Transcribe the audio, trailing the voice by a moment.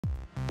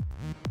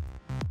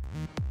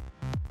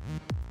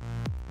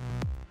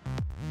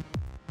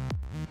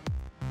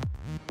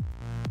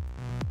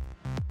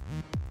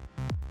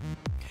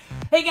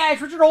Hey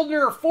guys, Richard Holden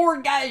here.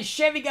 Ford guys,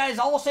 Chevy guys,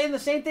 all saying the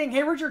same thing.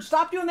 Hey Richard,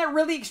 stop doing that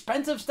really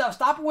expensive stuff.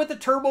 Stop it with the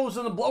turbos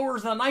and the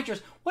blowers and the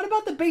nitrous. What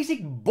about the basic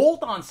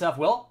bolt-on stuff?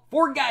 Well,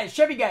 Ford guys,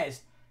 Chevy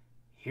guys,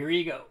 here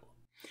you go.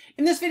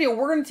 In this video,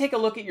 we're going to take a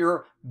look at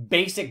your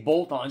basic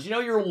bolt-ons,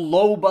 your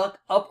low buck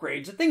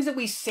upgrades, the things that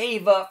we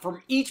save up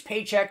from each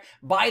paycheck,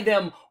 buy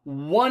them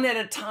one at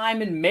a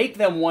time and make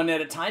them one at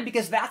a time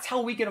because that's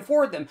how we can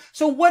afford them.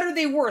 So what are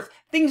they worth?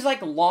 Things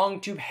like long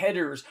tube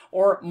headers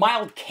or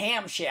mild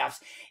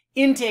camshafts,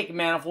 intake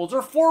manifolds,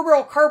 or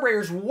 4-barrel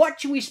carburetors. What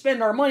should we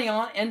spend our money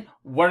on and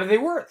what are they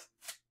worth?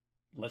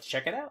 Let's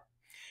check it out.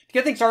 To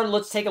get things started,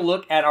 let's take a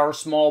look at our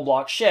small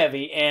block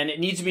Chevy, and it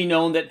needs to be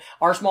known that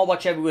our small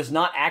block Chevy was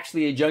not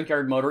actually a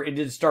junkyard motor. It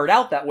did start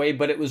out that way,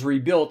 but it was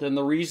rebuilt, and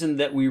the reason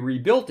that we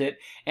rebuilt it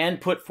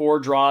and put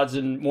forged rods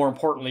and, more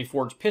importantly,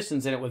 forged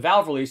pistons in it with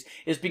valve release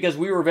is because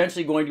we were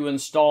eventually going to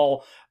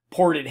install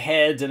ported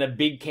heads and a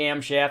big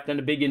camshaft and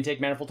a big intake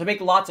manifold to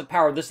make lots of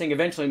power. This thing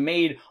eventually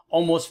made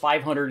almost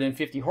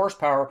 550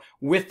 horsepower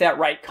with that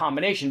right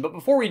combination. But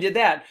before we did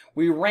that,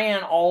 we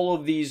ran all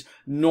of these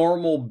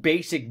normal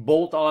basic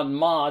bolt-on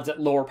mods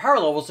at lower power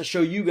levels to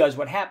show you guys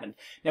what happened.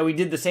 Now, we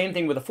did the same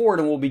thing with a Ford,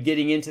 and we'll be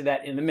getting into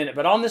that in a minute.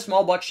 But on this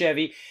small block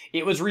Chevy,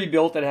 it was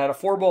rebuilt. It had a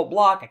 4-bolt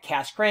block, a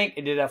cast crank.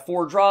 It did have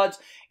forged rods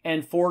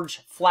and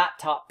forged flat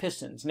top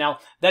pistons. Now,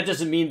 that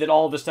doesn't mean that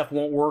all of this stuff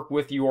won't work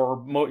with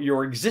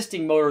your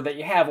existing motor that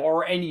you have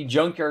or any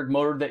junkyard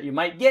motor that you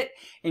might get,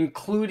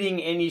 including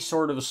any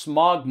sort of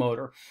smog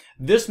motor.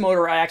 This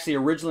motor actually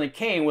originally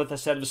came with a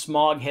set of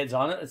smog heads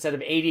on it, a set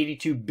of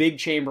 882 big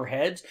chamber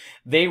heads.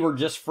 They were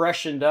just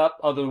freshened up.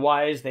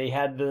 Otherwise, they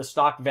had the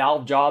stock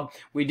valve job.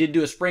 We did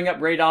do a spring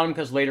upgrade on them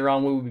because later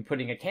on we will be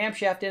putting a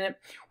camshaft in it.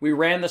 We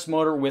ran this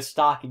motor with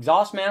stock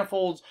exhaust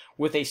manifolds,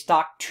 with a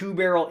stock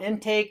 2-barrel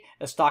intake,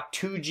 a stock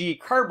 2G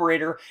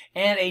carburetor,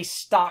 and a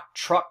stock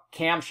truck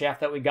camshaft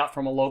that we got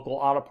from a local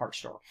auto parts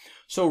store.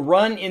 So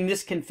run in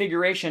this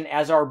configuration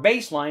as our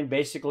baseline,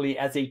 basically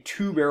as a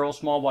 2-barrel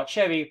small block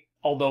Chevy,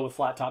 although with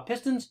flat top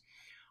pistons.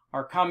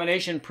 Our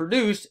combination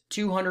produced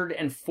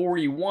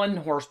 241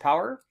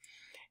 horsepower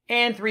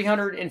and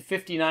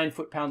 359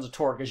 foot-pounds of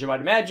torque. As you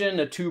might imagine,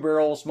 a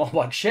 2-barrel small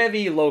block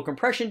Chevy low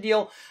compression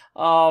deal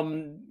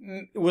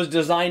was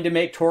designed to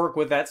make torque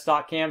with that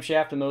stock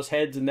camshaft and those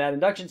heads and that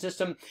induction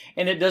system,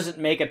 and it doesn't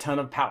make a ton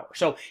of power.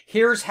 So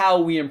here's how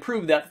we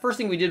improved that. The first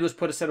thing we did was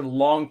put a set of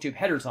long tube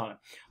headers on it.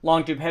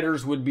 Long tube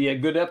headers would be a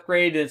good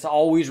upgrade. It's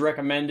always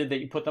recommended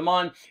that you put them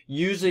on.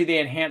 Usually they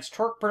enhance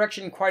torque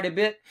production quite a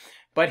bit,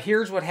 but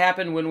here's what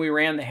happened when we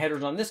ran the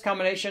headers on this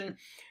combination.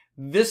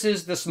 This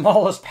is the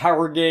smallest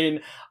power gain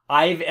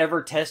I've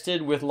ever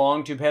tested with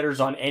long tube headers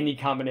on any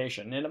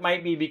combination. And it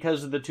might be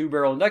because of the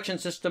 2-barrel induction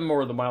system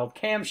or the mild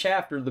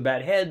camshaft or the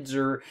bad heads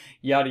or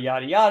yada,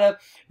 yada, yada.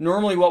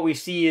 Normally what we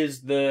see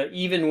is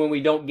even when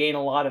we don't gain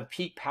a lot of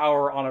peak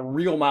power on a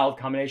real mild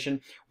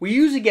combination, we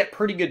usually get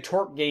pretty good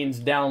torque gains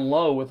down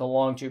low with the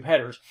long tube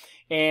headers.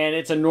 And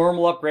it's a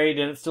normal upgrade,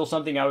 and it's still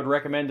something I would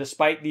recommend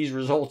despite these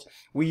results.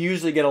 We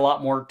usually get a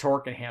lot more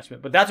torque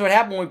enhancement. But that's what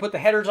happened when we put the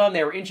headers on.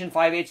 They were 1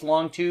 5/8"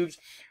 long tubes,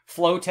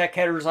 Flowtech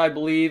headers, I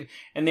believe,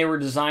 and they were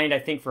designed, I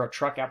think, for a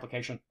truck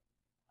application.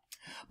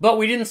 But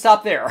we didn't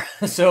stop there.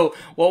 So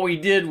what we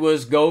did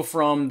was go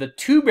from the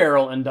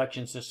 2-barrel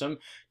induction system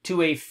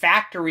to a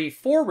factory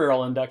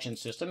 4-barrel induction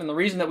system. And the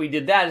reason that we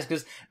did that is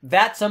because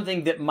that's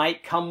something that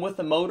might come with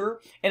the motor,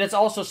 and it's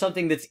also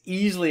something that's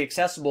easily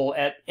accessible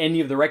at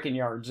any of the wrecking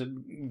yards.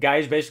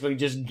 Guys basically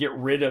just get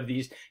rid of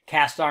these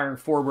cast iron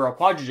 4-barrel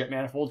quadrajet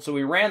manifolds. So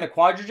we ran the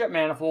quadrajet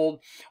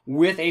manifold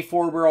with a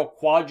 4-barrel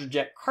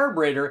quadrajet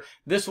carburetor.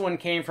 This one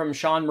came from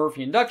Sean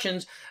Murphy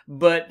Inductions,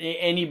 but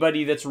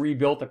anybody that's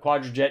rebuilt a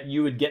quadrajet,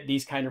 you would get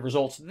these kind of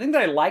results. The thing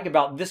that I like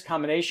about this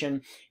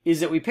combination is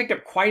that we picked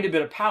up quite a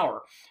bit of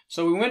power.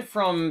 So we went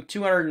from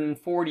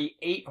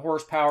 248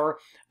 horsepower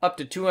up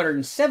to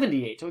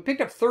 278. So we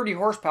picked up 30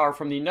 horsepower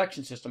from the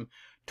induction system.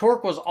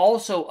 Torque was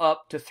also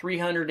up to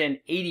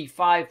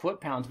 385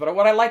 foot-pounds. But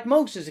what I like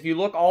most is if you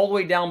look all the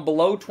way down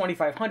below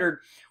 2,500,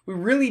 we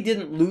really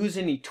didn't lose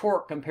any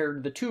torque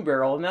compared to the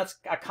 2-barrel. And that's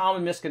a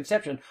common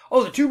misconception.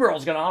 Oh, the 2-barrel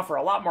is going to offer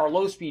a lot more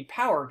low-speed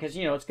power because,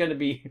 it's going to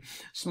be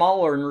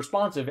smaller and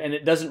responsive. And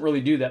it doesn't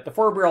really do that. The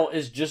 4-barrel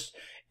is just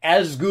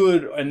as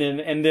good and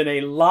then a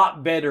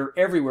lot better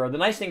everywhere. The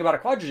nice thing about a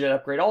quadrajet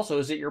upgrade also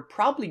is that you're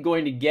probably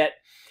going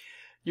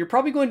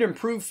to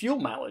improve fuel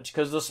mileage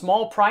because the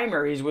small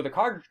primaries with a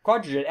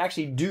quadrajet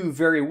actually do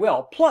very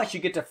well. Plus,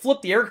 you get to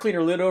flip the air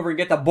cleaner lid over and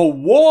get the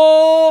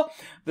bow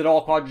that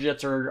all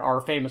quadrajets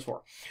are famous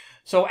for.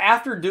 So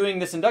after doing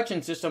this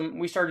induction system,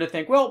 we started to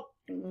think, well,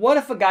 what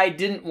if a guy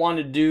didn't want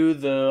to do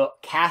the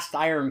cast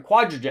iron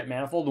quadrajet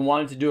manifold and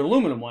wanted to do an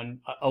aluminum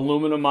one?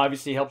 Aluminum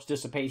obviously helps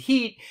dissipate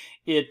heat.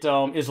 It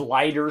is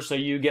lighter, so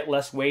you get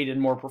less weight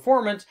and more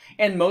performance.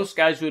 And most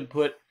guys would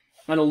put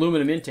an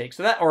aluminum intake,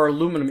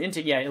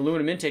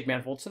 aluminum intake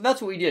manifold. So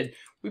that's what we did.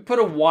 We put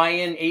a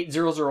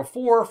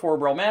YN8004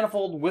 4-barrel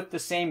manifold with the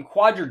same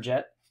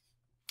quadrajet,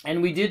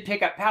 and we did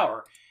pick up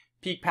power.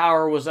 Peak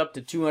power was up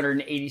to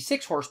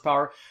 286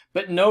 horsepower,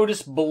 but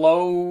notice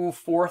below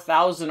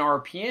 4,000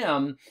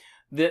 RPM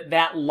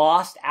that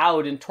lost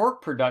out in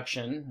torque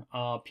production.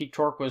 Peak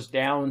torque was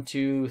down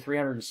to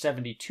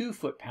 372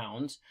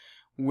 foot-pounds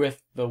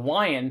with the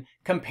Lion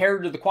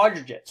compared to the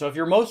Quadrajet. So if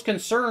you're most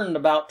concerned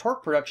about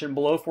torque production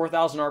below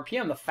 4,000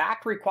 RPM, the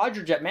factory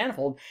Quadrajet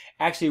manifold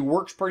actually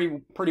works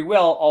pretty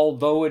well,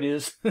 although it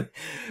is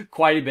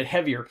quite a bit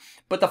heavier.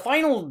 But the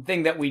final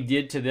thing that we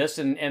did to this,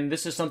 and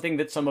this is something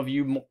that some of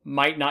you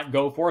might not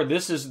go for,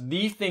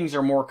 these things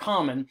are more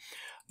common.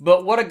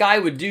 But what a guy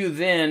would do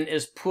then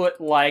is put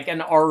like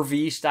an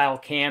RV style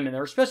cam in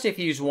there, especially if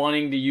he's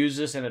wanting to use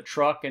this in a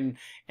truck and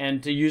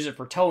to use it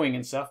for towing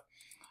and stuff.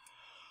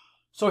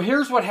 So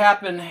here's what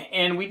happened,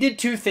 and we did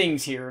two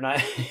things here, and I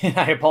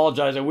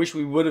apologize. I wish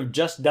we would have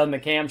just done the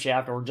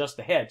camshaft or just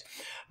the heads.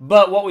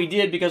 But what we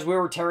did, because we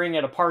were tearing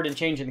it apart and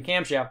changing the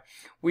camshaft,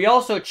 we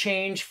also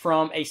changed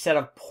from a set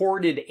of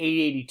ported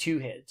 882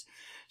 heads.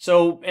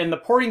 So, and the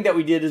porting that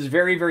we did is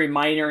very, very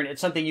minor, and it's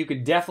something you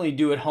could definitely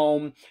do at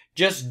home.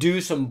 Just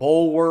do some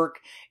bowl work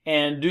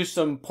and do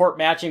some port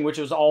matching, which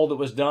was all that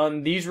was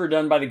done. These were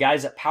done by the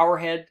guys at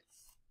Powerhead.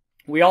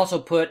 We also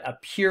put a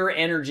Pure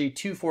Energy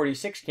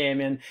 246 cam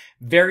in,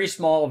 very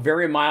small,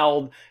 very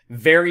mild,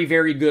 very,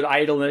 very good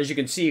idle. And as you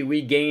can see,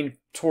 we gained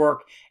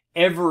torque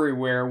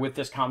everywhere with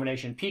this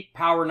combination. Peak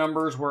power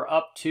numbers were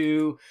up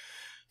to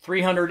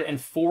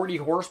 340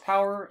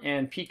 horsepower,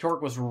 and peak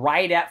torque was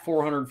right at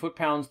 400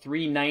 foot-pounds,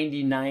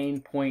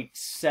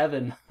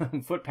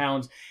 399.7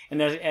 foot-pounds.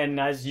 And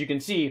as you can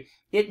see,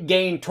 it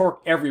gained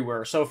torque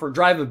everywhere. So for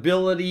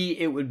drivability,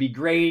 it would be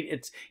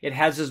great. It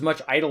has as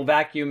much idle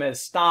vacuum as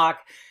stock,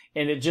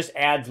 and it just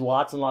adds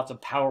lots and lots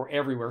of power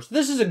everywhere. So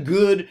this is a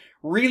good,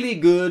 really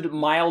good,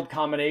 mild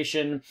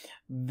combination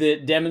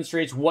that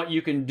demonstrates what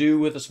you can do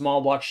with a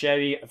small block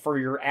Chevy. For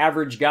your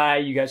average guy,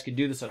 you guys could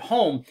do this at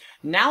home.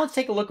 Now let's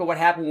take a look at what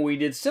happened when we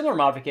did similar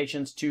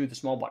modifications to the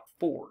small block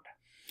Ford.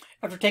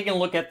 After taking a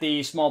look at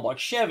the small block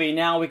Chevy,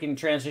 now we can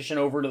transition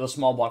over to the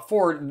small block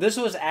Ford. This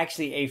was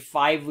actually a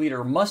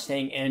 5-liter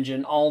Mustang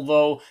engine,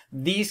 although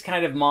these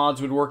kind of mods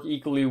would work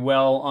equally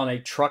well on a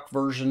truck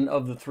version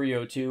of the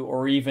 302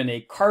 or even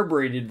a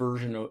carbureted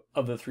version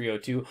of the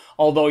 302,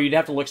 although you'd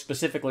have to look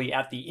specifically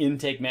at the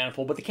intake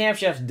manifold. But the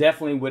camshafts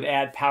definitely would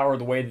add power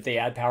the way that they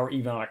add power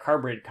even on a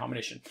carbureted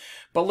combination.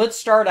 But let's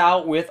start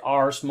out with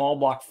our small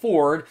block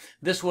Ford.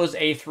 This was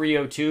a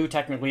 302.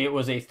 Technically, it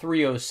was a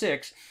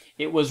 306.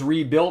 It was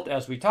rebuilt,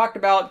 as we talked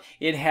about.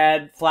 It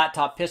had flat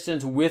top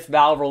pistons with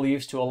valve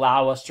reliefs to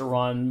allow us to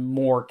run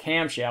more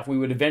camshaft. We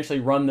would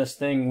eventually run this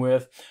thing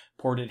with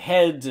ported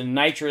heads and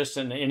nitrous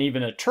and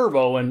even a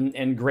turbo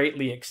and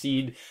greatly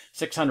exceed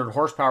 600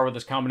 horsepower with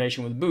this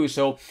combination with boost.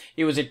 So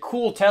it was a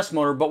cool test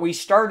motor, but we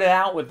started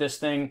out with this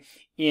thing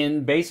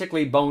in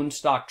basically bone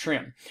stock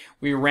trim.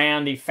 We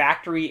ran the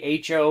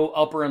factory HO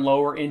upper and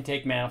lower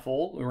intake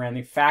manifold. We ran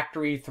the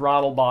factory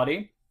throttle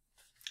body.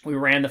 We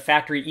ran the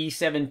factory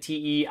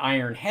E7TE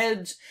iron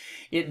heads.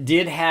 It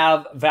did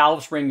have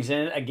valve springs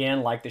in it,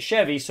 again, like the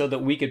Chevy, so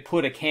that we could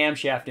put a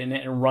camshaft in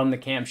it and run the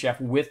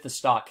camshaft with the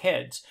stock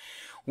heads.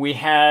 We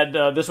had,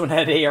 this one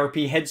had ARP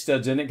head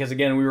studs in it, because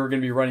again, we were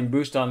going to be running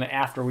boost on it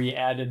after we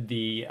added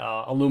the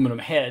aluminum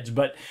heads,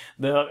 but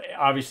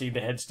obviously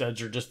the head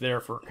studs are just there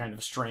for kind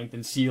of strength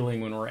and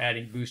sealing when we're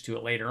adding boost to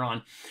it later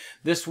on.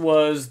 This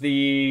was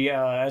the,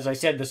 as I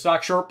said, the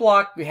stock short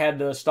block. We had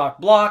the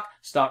stock block,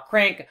 stock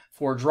crank,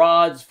 forged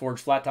rods,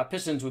 forged flat top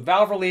pistons with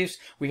valve reliefs.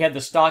 We had the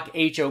stock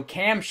HO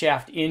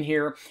camshaft in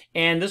here,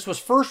 and this was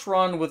first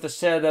run with a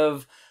set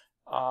of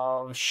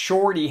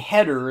shorty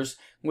headers,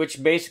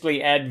 which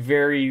basically add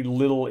very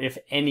little, if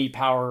any,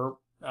 power,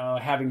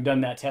 having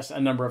done that test a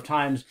number of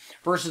times,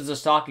 versus the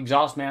stock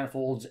exhaust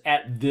manifolds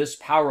at this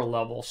power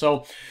level.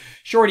 So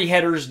shorty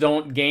headers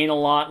don't gain a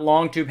lot.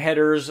 Long tube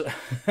headers,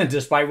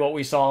 despite what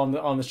we saw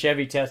on the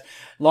Chevy test,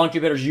 long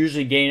tube headers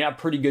usually gain a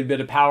pretty good bit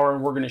of power,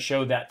 and we're going to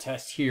show that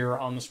test here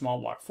on the small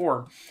block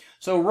Ford.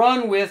 So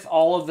run with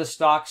all of the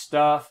stock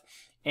stuff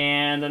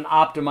and an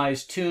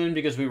optimized tune,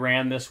 because we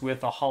ran this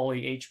with a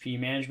Holley HP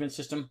management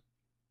system.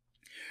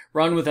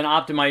 Run with an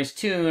optimized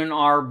tune,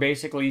 our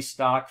basically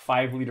stock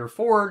 5-liter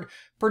Ford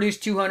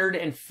produced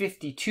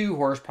 252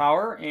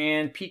 horsepower,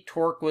 and peak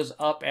torque was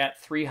up at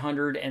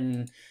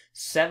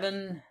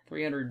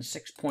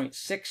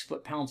 306.6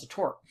 foot-pounds of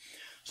torque.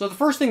 So the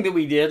first thing that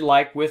we did,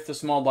 like with the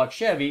small block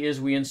Chevy,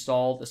 is we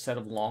installed a set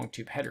of long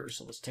tube headers.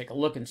 So let's take a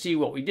look and see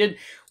what we did.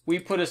 We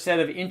put a set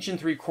of 1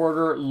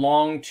 3/4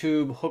 long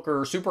tube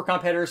hooker super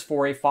comp headers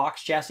for a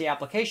Fox chassis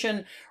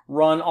application,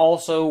 run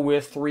also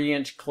with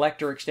 3-inch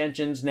collector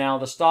extensions. Now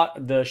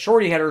the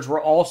shorty headers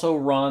were also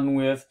run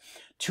with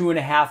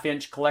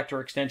 2.5-inch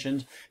collector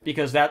extensions,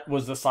 because that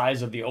was the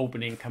size of the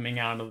opening coming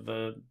out of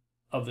the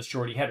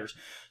shorty headers.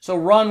 So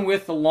run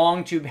with the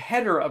long tube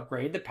header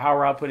upgrade. The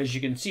power output, as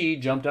you can see,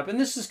 jumped up, and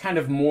this is kind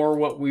of more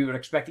what we would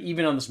expect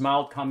even on this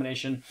mild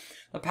combination.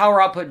 The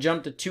power output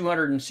jumped to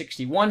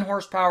 261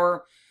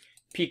 horsepower,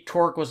 peak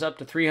torque was up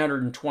to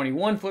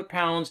 321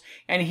 foot-pounds,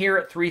 and here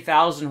at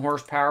 3,000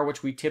 horsepower,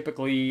 which we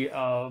typically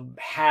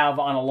have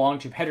on a long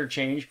tube header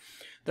change,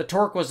 the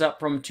torque was up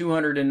from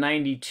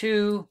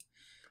 292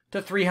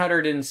 to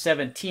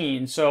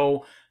 317.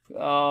 So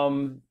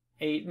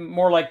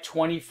more like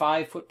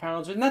 25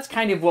 foot-pounds, and that's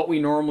kind of what we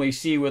normally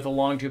see with a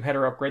long tube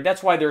header upgrade.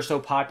 That's why they're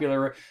so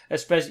popular,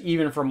 especially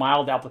even for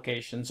mild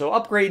applications. So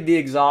upgrade the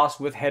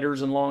exhaust with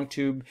headers and long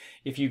tube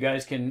if you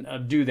guys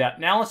can do that.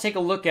 Now let's take a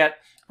look at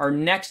our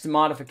next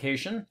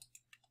modification.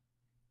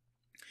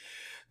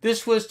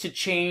 This was to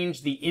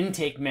change the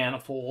intake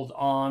manifold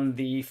on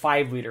the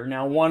 5-liter.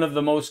 Now, one of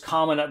the most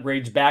common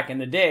upgrades back in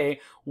the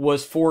day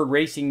was Ford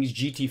Racing's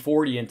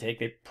GT40 intake.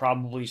 They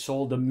probably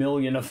sold 1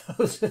 million of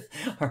those,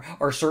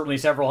 or certainly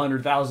several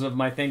 100,000 of them,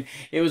 I think.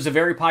 It was a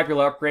very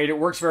popular upgrade. It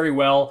works very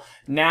well.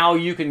 Now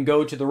you can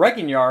go to the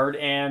wrecking yard,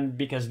 and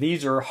because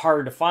these are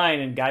hard to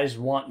find and guys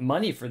want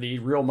money for these,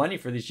 real money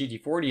for these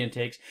GT40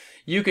 intakes,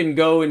 you can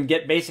go and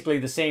get basically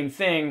the same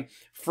thing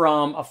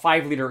from a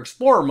 5-liter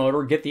Explorer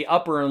motor, get the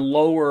upper and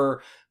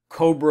lower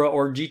Cobra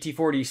or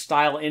GT40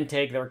 style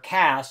intake. They're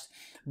cast,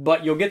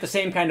 but you'll get the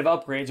same kind of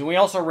upgrades. And we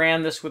also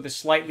ran this with a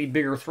slightly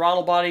bigger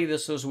throttle body.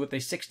 This was with a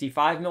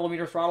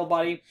 65mm throttle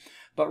body,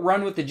 but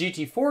run with the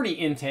GT40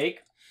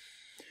 intake,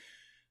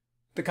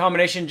 the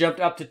combination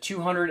jumped up to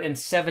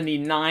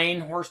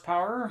 279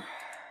 horsepower,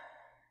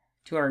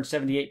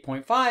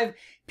 278.5.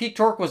 Peak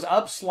torque was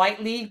up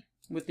slightly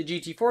with the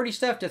GT40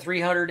 stuff to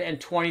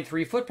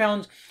 323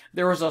 foot-pounds.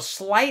 There was a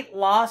slight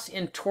loss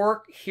in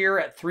torque here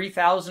at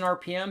 3,000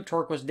 RPM.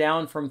 Torque was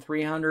down from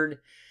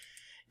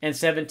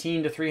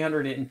 317 to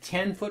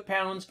 310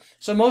 foot-pounds.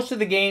 So most of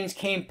the gains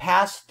came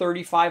past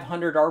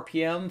 3,500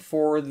 RPM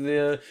for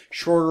the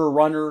shorter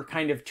runner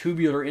kind of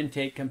tubular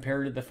intake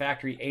compared to the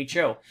factory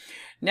HO.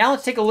 Now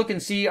let's take a look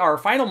and see our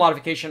final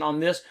modification on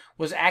this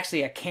was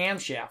actually a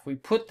camshaft. We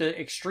put the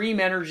Extreme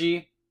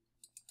Energy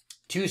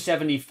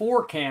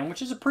 274 cam,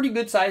 which is a pretty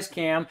good sized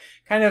cam.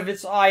 Kind of,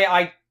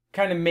 I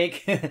kind of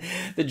make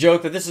the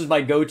joke that this is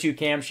my go-to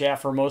camshaft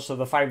for most of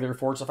the 5-liter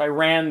Fords. If I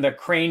ran the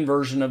crane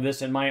version of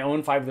this in my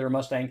own 5-liter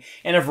Mustang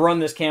and have run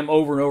this cam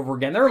over and over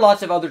again, there are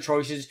lots of other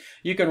choices.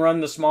 You can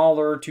run the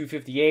smaller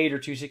 258 or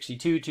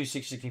 262,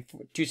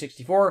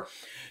 264,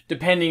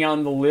 depending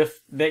on the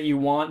lift that you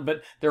want.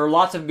 But there are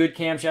lots of good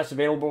camshafts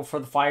available for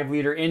the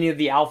 5-liter. Any of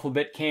the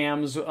Alphabet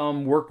cams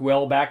worked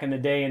well back in the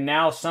day, and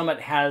now Summit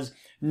has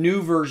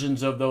new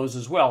versions of those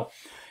as well.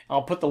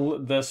 I'll put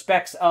the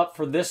specs up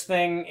for this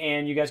thing,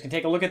 and you guys can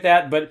take a look at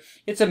that. But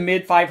it's a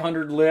mid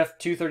 500 lift,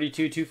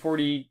 232,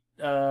 240,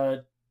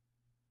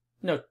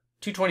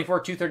 224,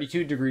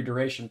 232 degree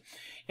duration.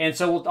 And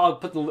so I'll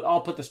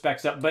put the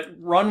specs up. But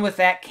run with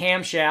that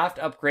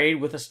camshaft upgrade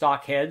with the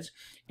stock heads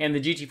and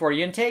the GT40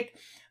 intake.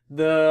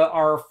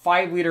 Our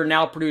 5-liter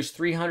now produced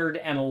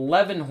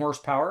 311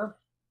 horsepower.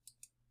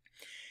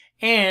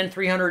 And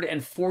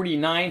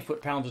 349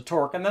 foot-pounds of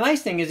torque. And the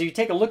nice thing is, if you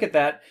take a look at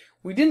that,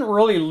 we didn't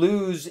really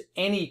lose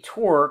any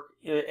torque,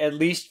 at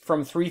least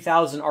from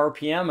 3,000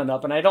 RPM and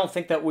up, and I don't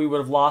think that we would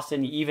have lost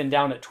any even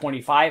down at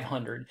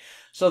 2,500.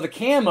 So the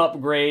cam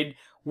upgrade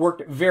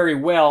worked very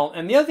well.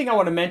 And the other thing I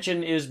want to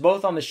mention is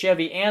both on the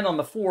Chevy and on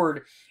the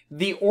Ford,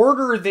 the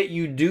order that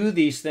you do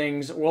these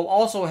things will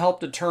also help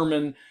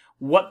determine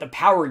what the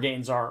power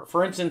gains are.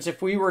 For instance,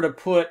 if we were to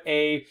put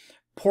a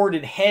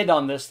ported head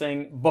on this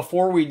thing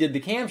before we did the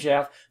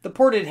camshaft, the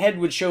ported head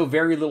would show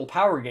very little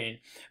power gain.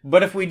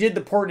 But if we did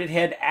the ported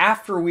head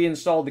after we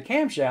installed the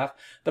camshaft,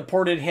 the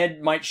ported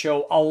head might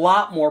show a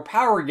lot more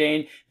power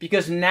gain,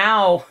 because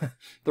now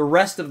the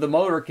rest of the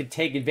motor could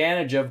take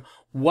advantage of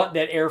what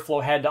that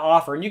airflow had to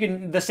offer.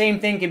 And the same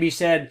thing can be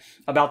said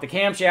about the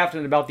camshaft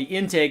and about the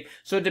intake.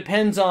 So it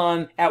depends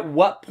on at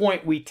what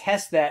point we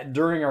test that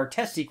during our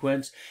test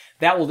sequence.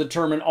 That will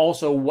determine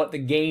also what the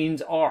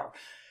gains are.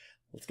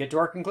 Let's get to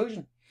our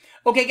conclusion.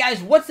 Okay,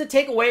 guys, what's the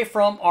takeaway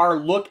from our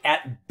look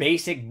at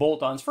basic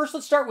bolt-ons? First,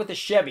 let's start with the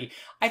Chevy.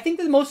 I think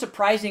the most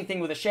surprising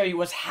thing with the Chevy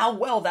was how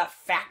well that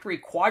factory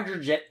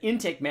Quadrajet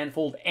intake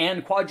manifold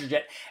and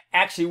Quadrajet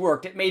actually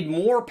worked. It made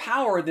more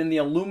power than the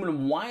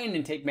aluminum wind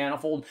intake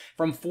manifold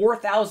from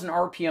 4,000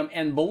 RPM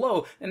and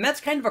below. And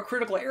that's kind of a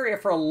critical area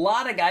for a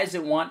lot of guys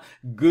that want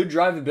good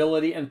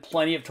drivability and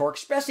plenty of torque,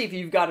 especially if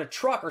you've got a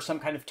truck or some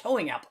kind of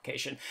towing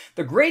application.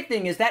 The great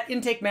thing is that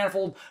intake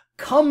manifold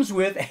comes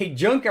with a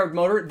junkyard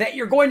motor that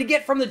you're going to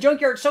get from the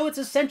junkyard, so it's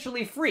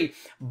essentially free.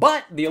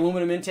 But the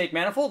aluminum intake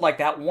manifold, like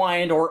that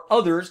wind or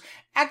others,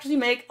 actually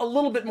make a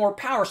little bit more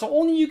power. So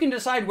only you can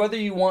decide whether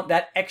you want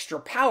that extra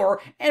power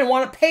and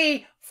want to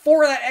pay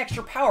for that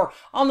extra power.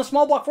 On the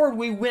small block Ford,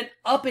 we went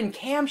up in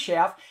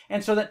camshaft,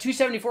 and so that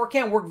 274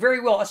 cam worked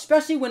very well,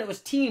 especially when it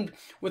was teamed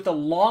with the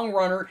long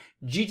runner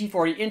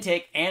GT40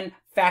 intake and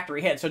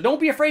factory head. So don't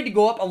be afraid to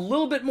go up a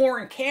little bit more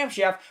in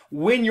camshaft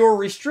when you're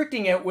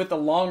restricting it with the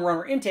long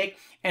runner intake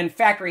and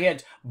factory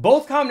heads.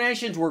 Both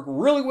combinations work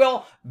really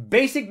well.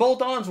 Basic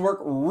bolt-ons work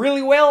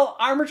really well.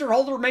 I'm Richard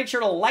Holder. Make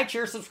sure to like,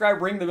 share,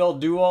 subscribe, ring the bell,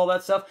 do all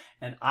that stuff,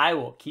 and I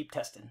will keep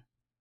testing.